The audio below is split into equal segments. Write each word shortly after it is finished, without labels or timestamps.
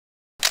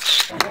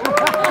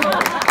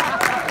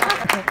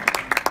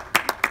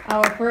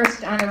Our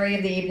first honoree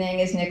of the evening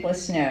is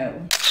Nicholas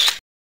Snow,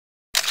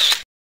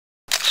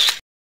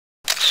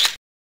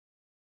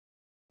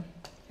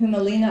 whom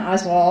Alina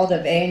Oswald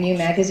of ANU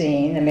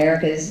Magazine,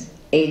 America's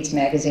AIDS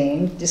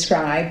magazine,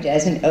 described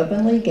as an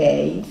openly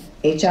gay,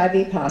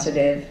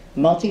 HIV-positive,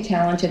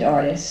 multi-talented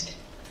artist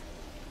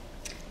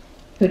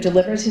who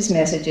delivers his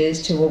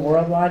messages to a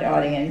worldwide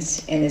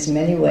audience in as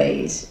many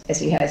ways as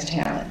he has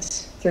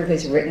talents, through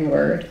his written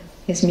word,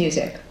 his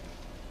music,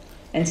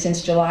 and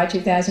since July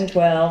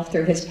 2012,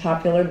 through his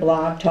popular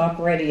blog talk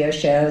radio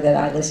show that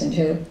I listen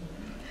to,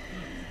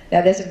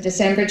 that as of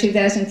December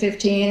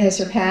 2015 has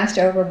surpassed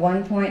over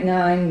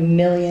 1.9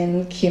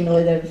 million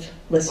cumulative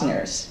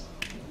listeners.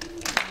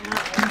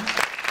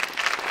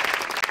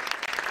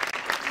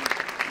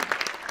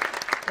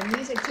 The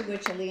music to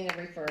which Alina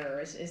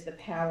refers is The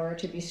Power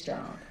to Be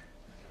Strong.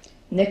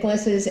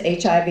 Nicholas's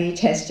HIV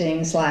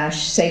testing /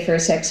 safer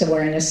sex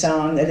awareness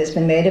song that has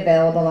been made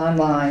available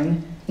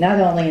online, not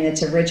only in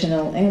its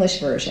original English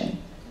version,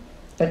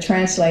 but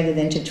translated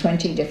into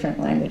 20 different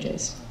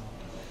languages.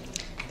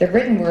 The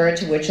written word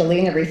to which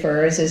Alina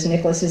refers is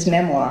Nicholas's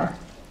memoir,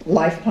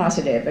 Life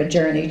Positive, A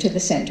Journey to the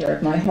Center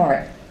of My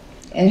Heart.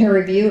 In her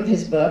review of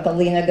his book,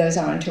 Alina goes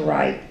on to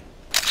write,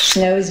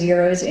 Snow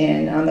zeroes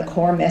in on the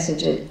core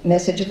message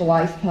of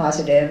Life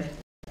Positive.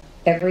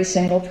 Every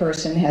single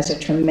person has a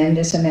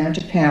tremendous amount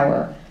of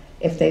power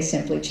if they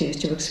simply choose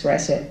to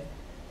express it.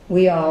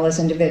 We all as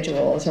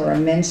individuals are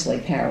immensely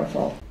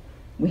powerful.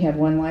 We have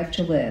one life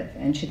to live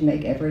and should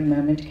make every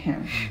moment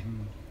count.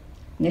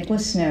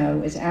 Nicholas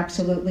Snow is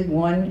absolutely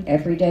one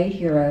everyday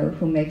hero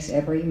who makes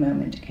every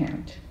moment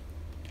count.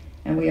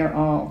 And we are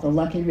all the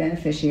lucky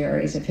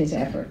beneficiaries of his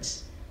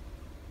efforts.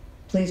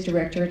 Please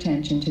direct your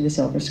attention to the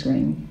silver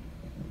screen.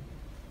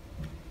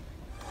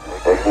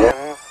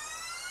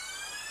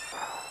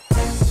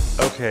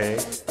 Okay,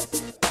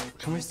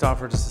 can we stop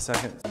for just a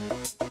second?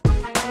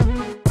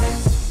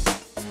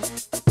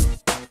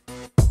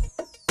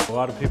 A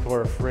lot of people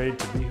are afraid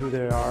to be who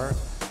they are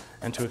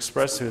and to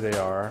express who they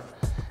are,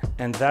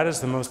 and that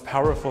is the most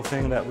powerful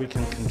thing that we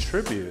can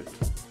contribute.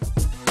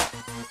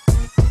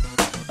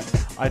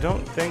 I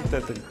don't think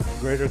that the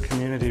greater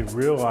community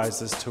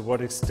realizes to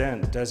what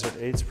extent Desert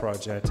AIDS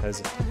Project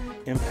has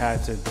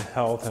impacted the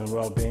health and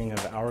well-being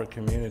of our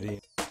community.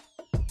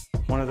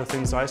 One of the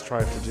things I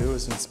strive to do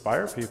is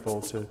inspire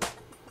people to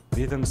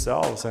be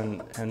themselves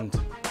and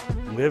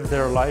live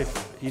their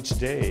life each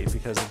day,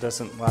 because it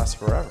doesn't last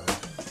forever.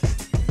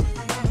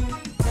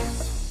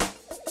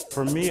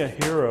 For me, a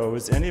hero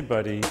is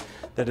anybody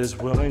that is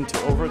willing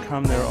to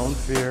overcome their own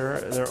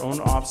fear, their own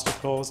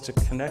obstacles, to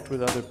connect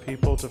with other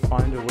people, to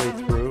find a way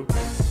through,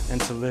 and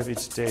to live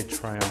each day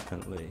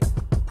triumphantly.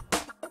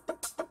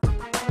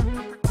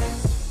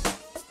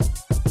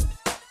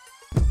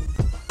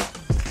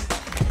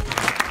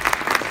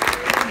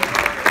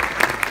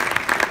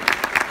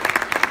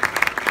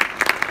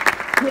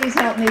 Please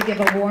help me give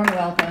a warm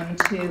welcome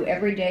to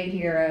everyday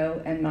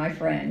hero and my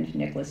friend,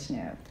 Nicholas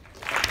Snow.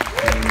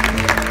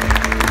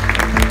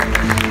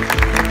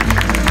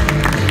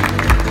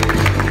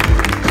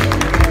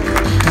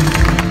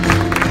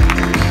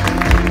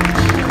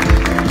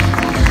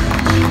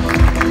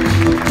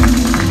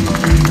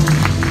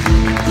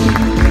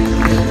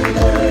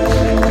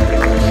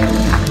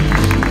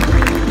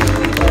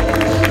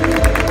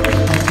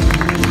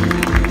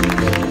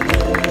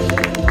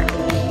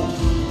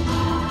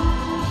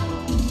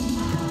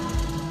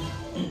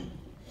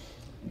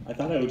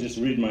 I would just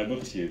read my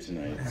book to you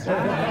tonight. So.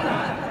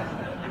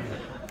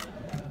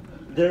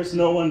 There's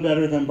no one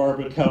better than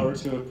Barbara Keller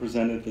to have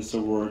presented this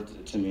award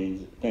to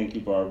me. Thank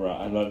you, Barbara.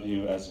 I love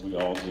you, as we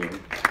all do.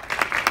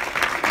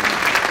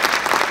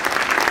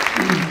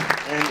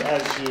 And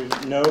as you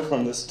know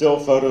from the still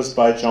photos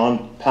by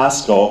John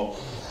Pascal,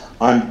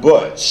 I'm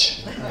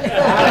butch.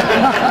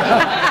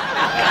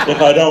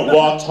 If I don't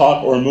walk,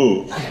 talk, or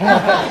move.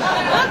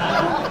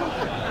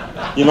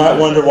 You might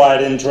wonder why I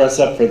didn't dress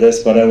up for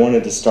this, but I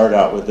wanted to start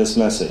out with this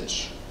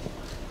message.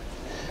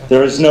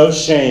 There is no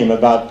shame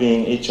about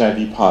being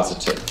HIV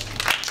positive.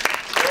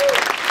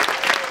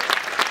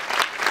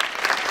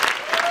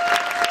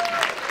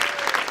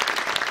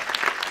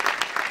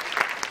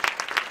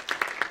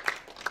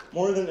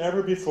 More than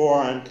ever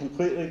before, I'm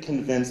completely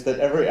convinced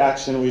that every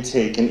action we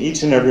take in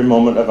each and every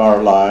moment of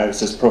our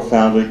lives is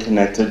profoundly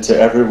connected to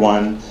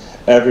everyone,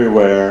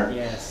 everywhere,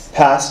 yes.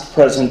 Past,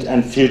 present,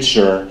 and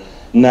future,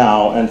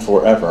 now and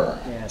forever.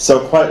 Yes.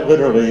 So quite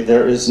literally,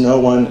 there is no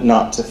one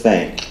not to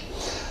thank.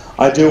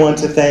 I do want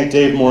to thank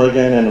Dave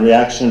Morgan and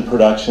Reaction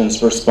Productions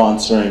for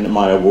sponsoring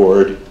my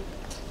award,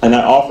 and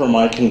I offer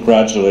my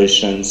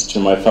congratulations to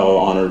my fellow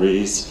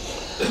honorees.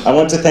 I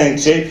want to thank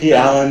J.P.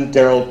 Allen,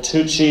 Daryl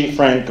Tucci,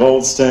 Frank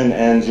Goldston,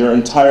 and your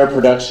entire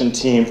production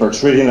team for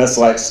treating us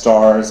like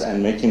stars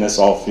and making us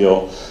all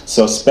feel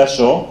so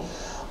special.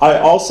 I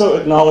also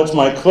acknowledge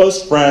my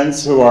close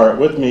friends who are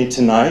with me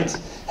tonight.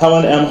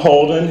 Helen M.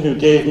 Holden, who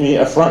gave me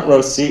a front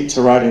row seat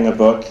to writing a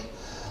book.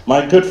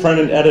 My good friend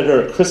and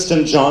editor,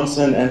 Kristen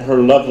Johnson, and her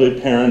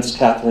lovely parents,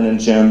 Catherine and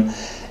Jim.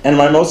 and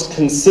my most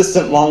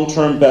consistent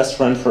long-term best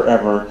friend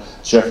forever,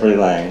 Jeffrey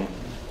Lang.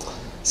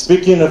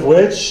 Speaking of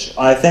which,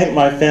 I thank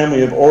my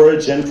family of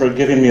origin for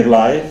giving me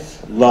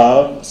life,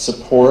 love,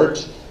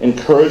 support,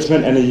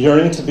 encouragement, and a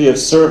yearning to be of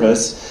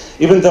service,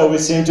 even though we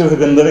seem to have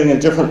been living in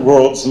different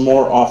worlds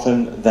more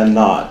often than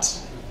not.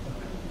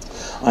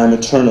 I am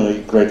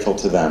eternally grateful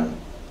to them.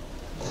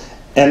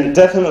 And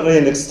definitely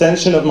an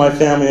extension of my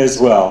family as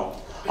well.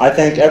 I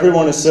thank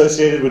everyone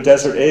associated with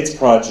Desert AIDS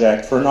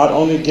Project for not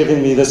only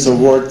giving me this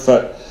award,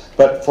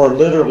 but for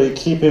literally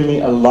keeping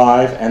me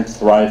alive and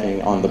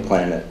thriving on the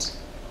planet.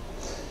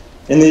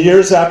 In the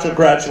years after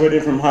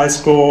graduating from high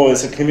school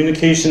as a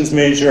communications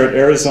major at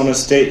Arizona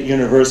State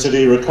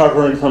University,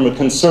 recovering from a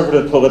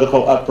conservative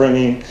political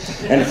upbringing,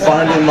 and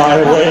finding my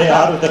way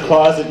out of the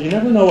closet, you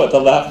never know what the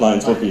laugh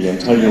lines will be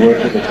until you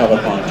work with the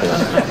teleprompter.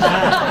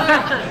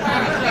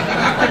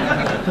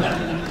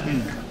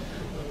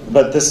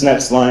 But this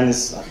next line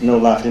is no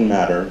laughing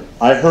matter.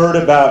 I heard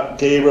about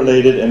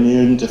gay-related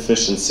immune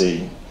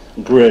deficiency,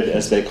 GRID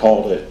as they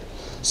called it,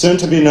 soon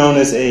to be known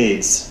as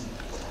AIDS.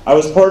 I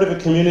was part of a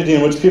community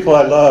in which people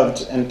I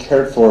loved and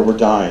cared for were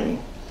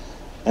dying,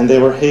 and they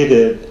were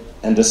hated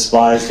and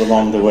despised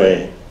along the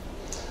way.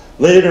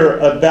 Later,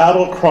 a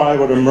battle cry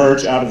would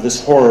emerge out of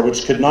this horror,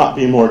 which could not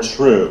be more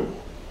true.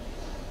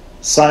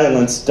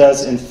 Silence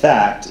does, in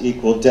fact,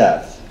 equal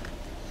death.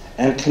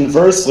 And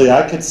conversely,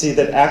 I could see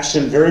that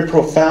action very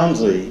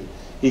profoundly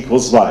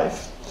equals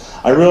life.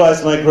 I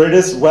realized my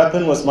greatest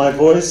weapon was my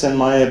voice and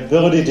my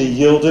ability to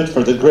yield it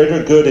for the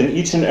greater good in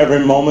each and every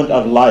moment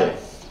of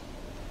life.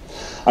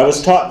 I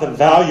was taught the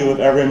value of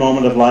every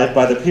moment of life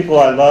by the people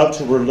I loved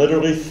who were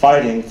literally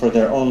fighting for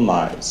their own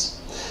lives.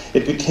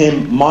 It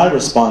became my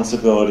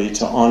responsibility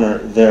to honor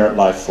their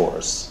life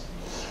force.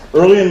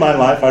 Early in my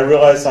life, I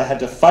realized I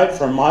had to fight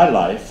for my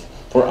life,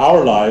 for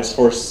our lives,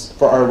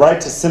 for our right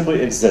to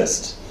simply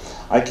exist.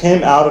 I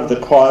came out of the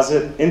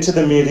closet into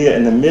the media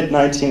in the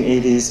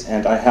mid-1980s,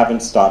 and I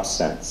haven't stopped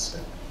since.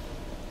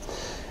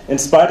 In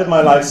spite of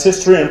my life's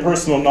history and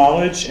personal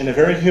knowledge, in a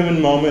very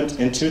human moment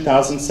in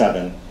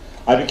 2007,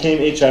 I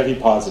became HIV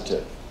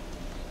positive.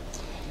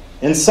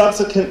 In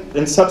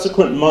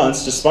subsequent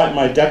months, despite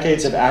my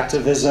decades of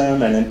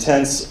activism and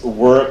intense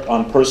work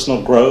on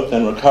personal growth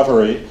and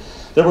recovery,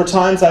 there were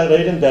times I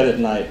laid in bed at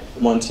night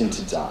wanting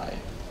to die.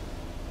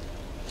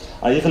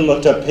 I even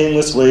looked up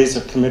painless ways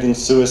of committing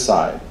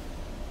suicide.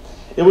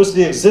 It was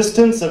the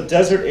existence of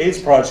Desert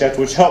AIDS Project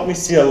which helped me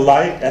see a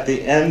light at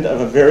the end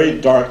of a very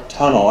dark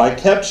tunnel. I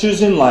kept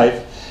choosing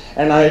life,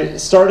 and I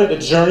started a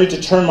journey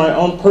to turn my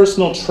own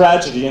personal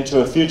tragedy into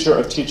a future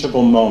of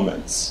teachable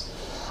moments.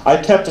 I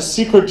kept a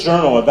secret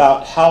journal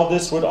about how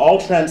this would all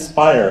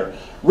transpire,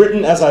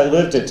 written as I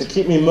lived it, to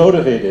keep me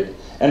motivated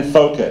and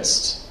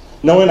focused,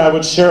 knowing I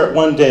would share it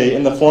one day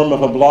in the form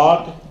of a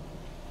blog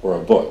or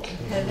a book.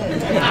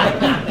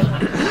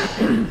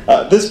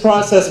 This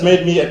process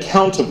made me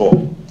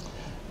accountable.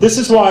 This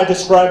is why I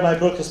describe my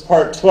book as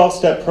part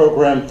 12-step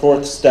program,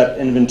 4th step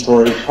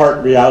inventory,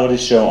 part reality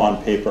show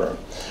on paper.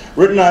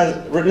 Written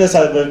as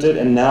I lived it,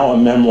 and now a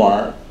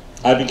memoir,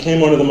 I became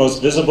one of the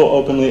most visible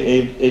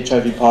openly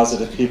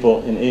HIV-positive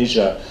people in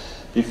Asia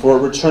before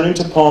returning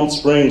to Palm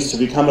Springs to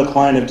become a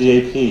client of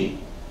DAP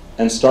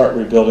and start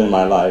rebuilding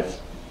my life.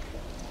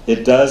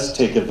 It does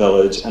take a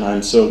village, and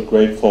I'm so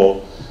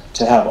grateful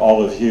to have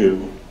all of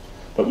you,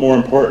 but more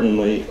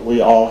importantly,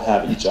 we all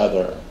have each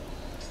other.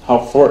 How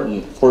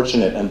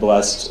fortunate and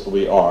blessed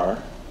we are.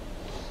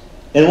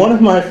 In one of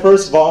my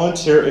first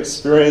volunteer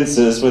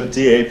experiences with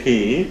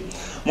DAP,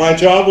 my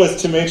job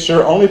was to make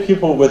sure only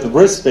people with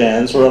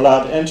wristbands were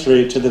allowed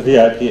entry to the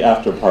VIP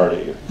after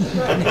party.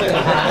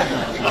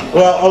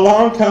 Well,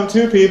 along come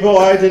two people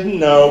I didn't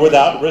know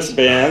without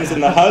wristbands,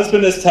 and the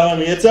husband is telling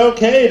me it's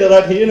okay to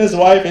let he and his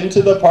wife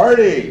into the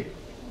party.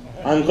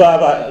 I'm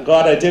glad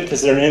I did,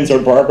 because their names are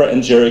Barbara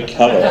and Jerry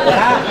Keller.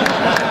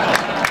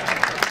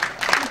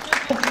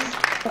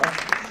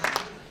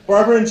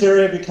 Barbara and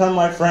Jerry have become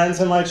my friends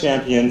and my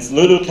champions.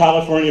 Lulu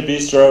California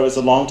Bistro is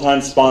a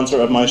longtime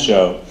sponsor of my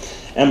show.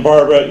 And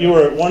Barbara, you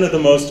are one of the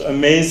most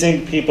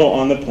amazing people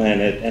on the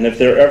planet, and if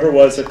there ever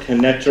was a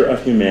connector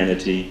of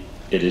humanity,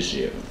 it is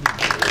you.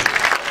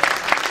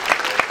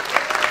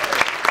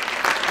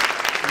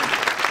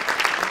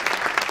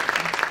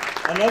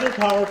 Another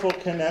powerful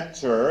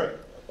connector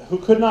who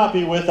could not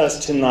be with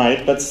us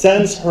tonight, but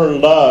sends her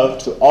love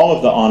to all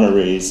of the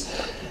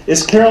honorees,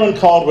 is Carolyn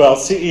Caldwell,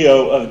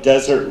 CEO of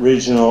Desert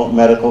Regional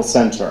Medical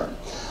Center.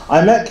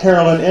 I met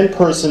Carolyn in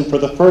person for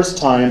the first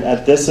time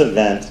at this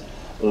event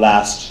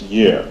last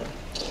year.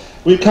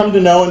 We've come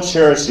to know and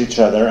cherish each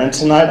other, and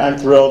tonight I'm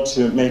thrilled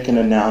to make an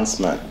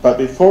announcement. But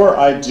before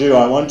I do,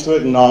 I want to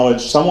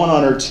acknowledge someone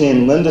on her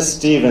team, Linda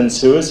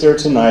Stevens, who is here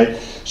tonight.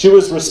 She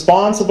was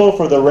responsible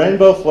for the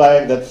rainbow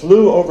flag that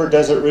flew over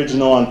Desert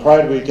Regional on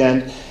Pride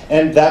Weekend,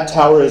 and that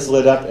tower is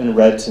lit up in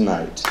red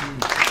tonight.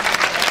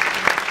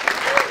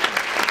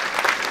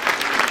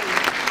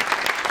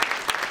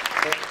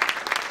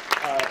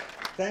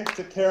 Thanks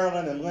to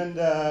Carolyn and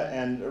Linda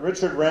and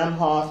Richard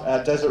Ramhoff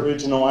at Desert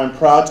Regional, I'm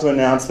proud to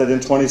announce that in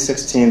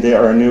 2016 they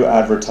are a new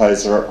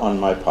advertiser on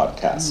my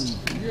podcast.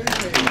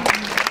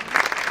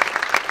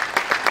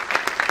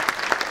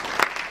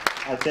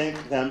 I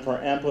thank them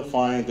for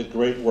amplifying the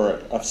great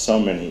work of so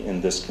many in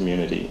this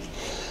community.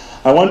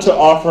 I want to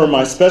offer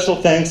my special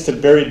thanks to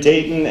Barry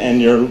Dayton and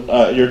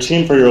your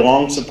team for your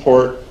long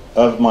support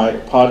of my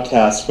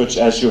podcast, which,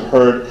 as you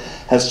heard,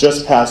 has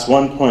just passed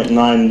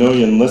 1.9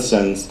 million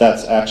listens.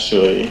 That's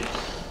actually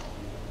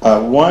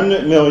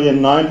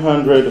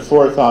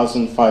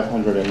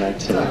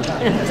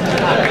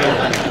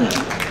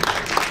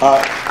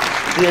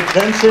 1,904,519. The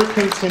adventure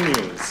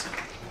continues.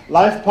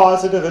 Life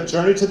Positive, A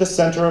Journey to the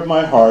Center of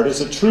My Heart, is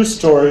a true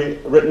story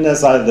written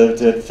as I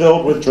lived it,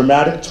 filled with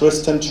dramatic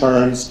twists and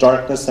turns,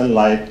 darkness and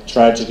light,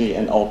 tragedy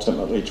and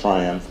ultimately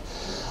triumph.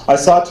 I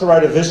sought to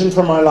write a vision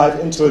for my life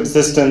into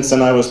existence,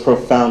 and I was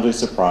profoundly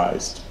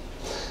surprised.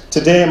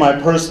 Today, my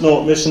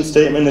personal mission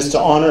statement is to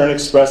honor and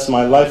express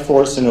my life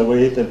force in a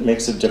way that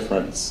makes a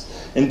difference.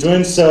 In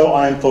doing so,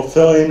 I am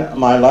fulfilling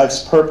my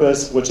life's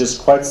purpose, which is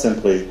quite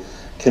simply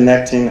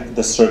connecting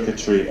the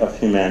circuitry of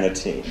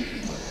humanity.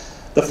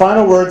 The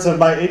final words of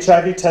my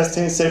HIV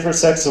testing safer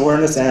sex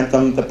awareness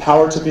anthem, The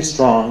Power to Be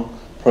Strong,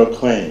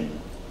 proclaim: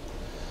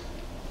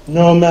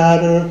 no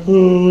matter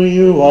who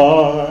you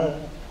are,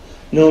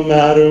 no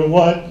matter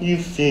what you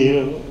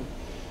feel,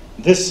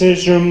 this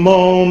is your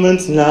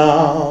moment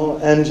now,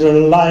 and your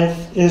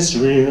life is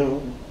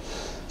real.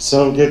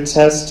 So get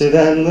tested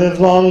and live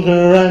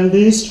longer and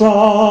be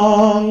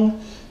strong.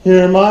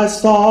 Hear my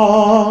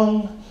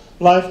song,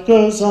 life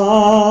goes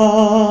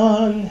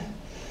on.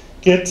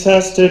 Get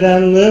tested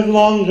and live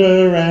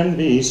longer and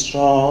be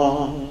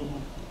strong.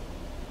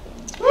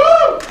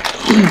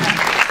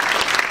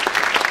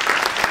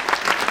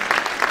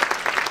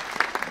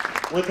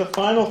 With a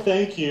final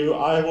thank you,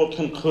 I will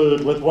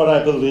conclude with what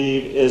I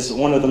believe is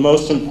one of the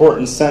most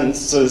important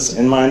sentences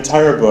in my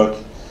entire book,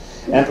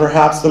 and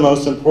perhaps the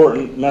most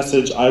important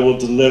message I will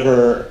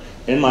deliver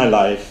in my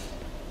life.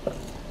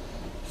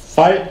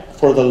 Fight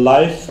for the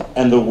life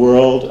and the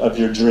world of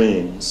your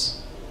dreams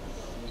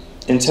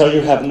until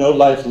you have no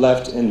life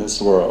left in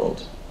this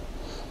world,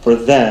 for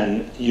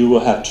then you will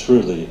have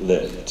truly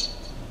lived.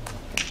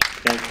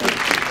 Thank you.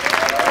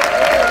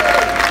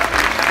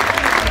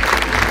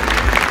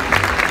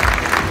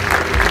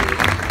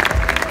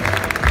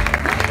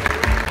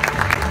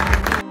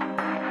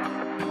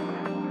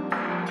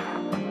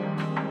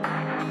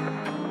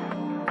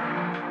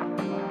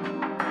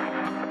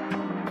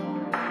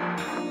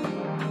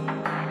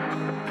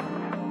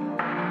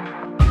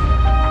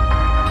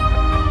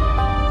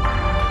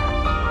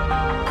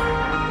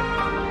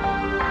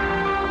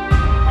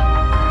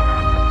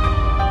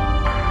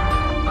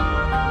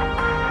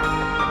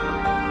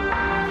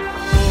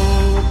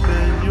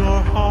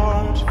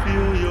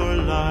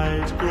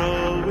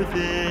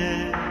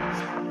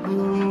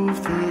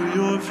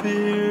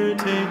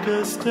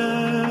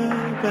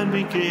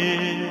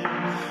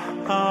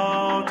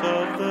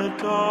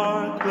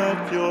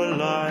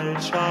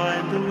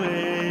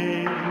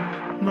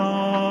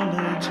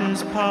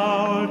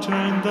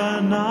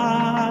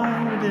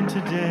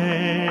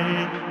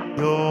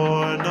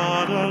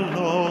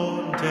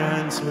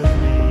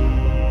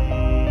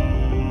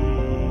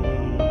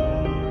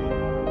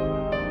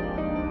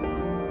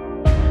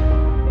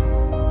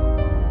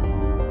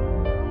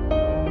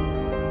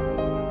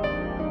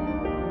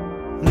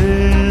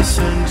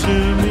 Listen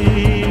to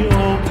me,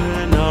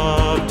 open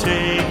up,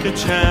 take a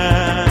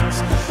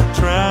chance,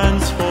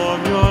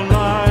 transform your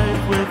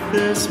life with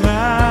this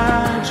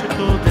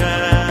magical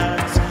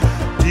dance.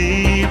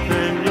 Deep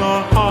in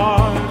your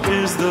heart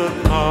is the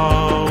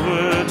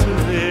power to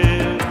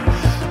live.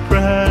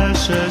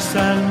 Precious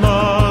and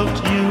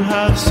loved, you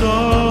have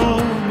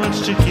so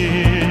much to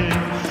give.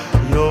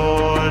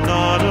 You're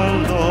not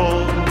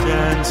alone,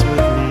 dance with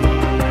me.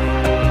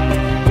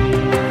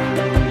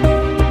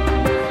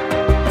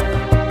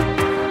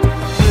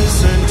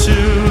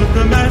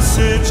 The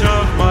message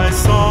of my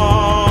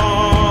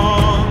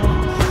song.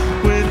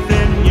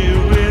 Within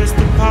you is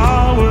the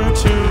power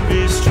to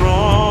be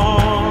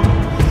strong.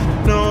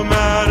 No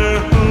matter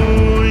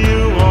who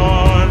you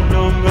are,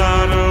 no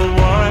matter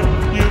what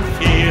you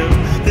feel,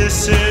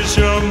 this is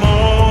your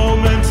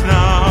moment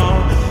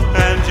now,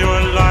 and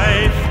your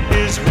life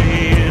is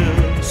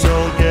real.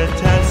 So get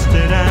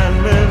tested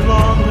and live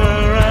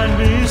longer and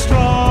be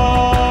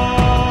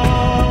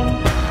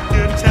strong.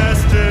 Get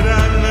tested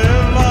and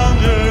live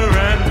longer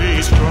and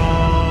be strong.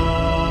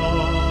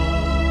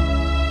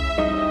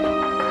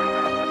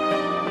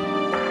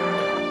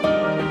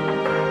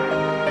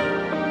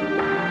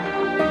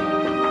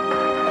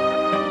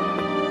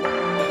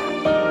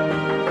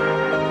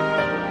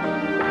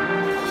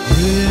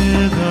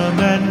 Rhythm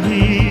and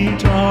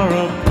beat are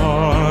a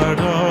part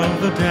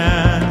of the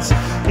dance,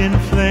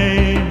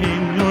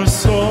 inflaming your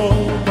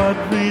soul, but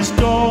please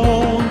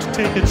don't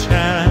take a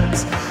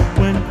chance.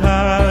 When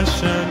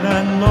passion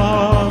and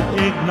love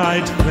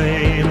ignite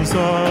flames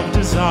of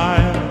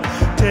desire,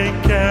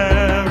 take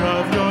care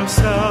of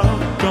yourself,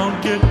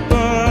 don't get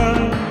burned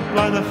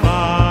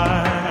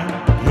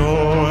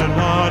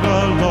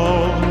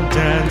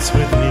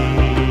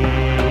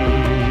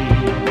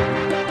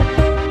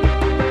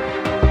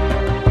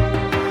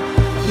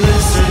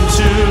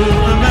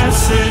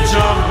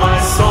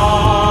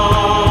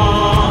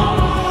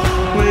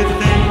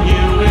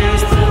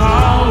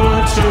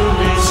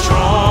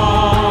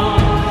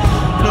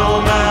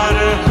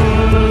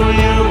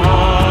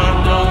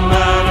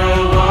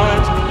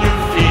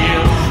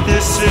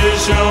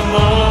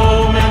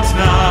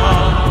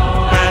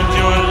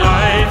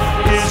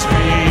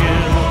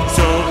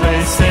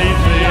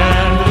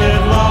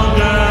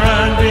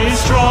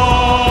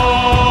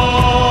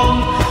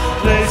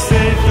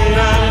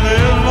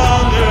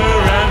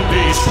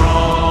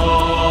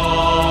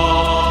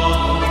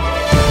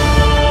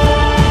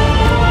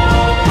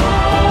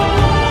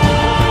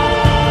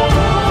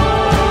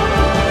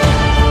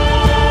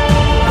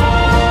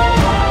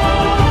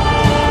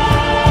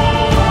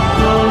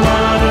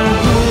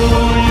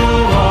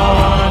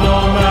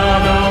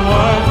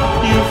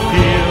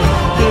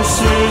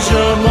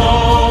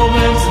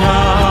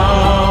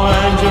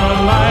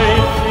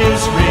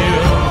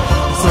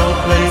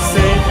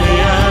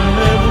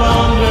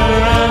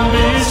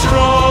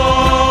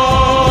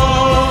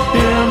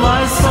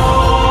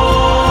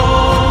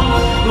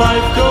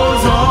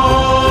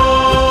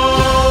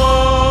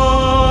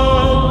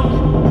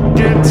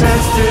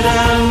rested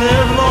and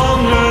live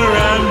longer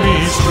and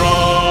be strong.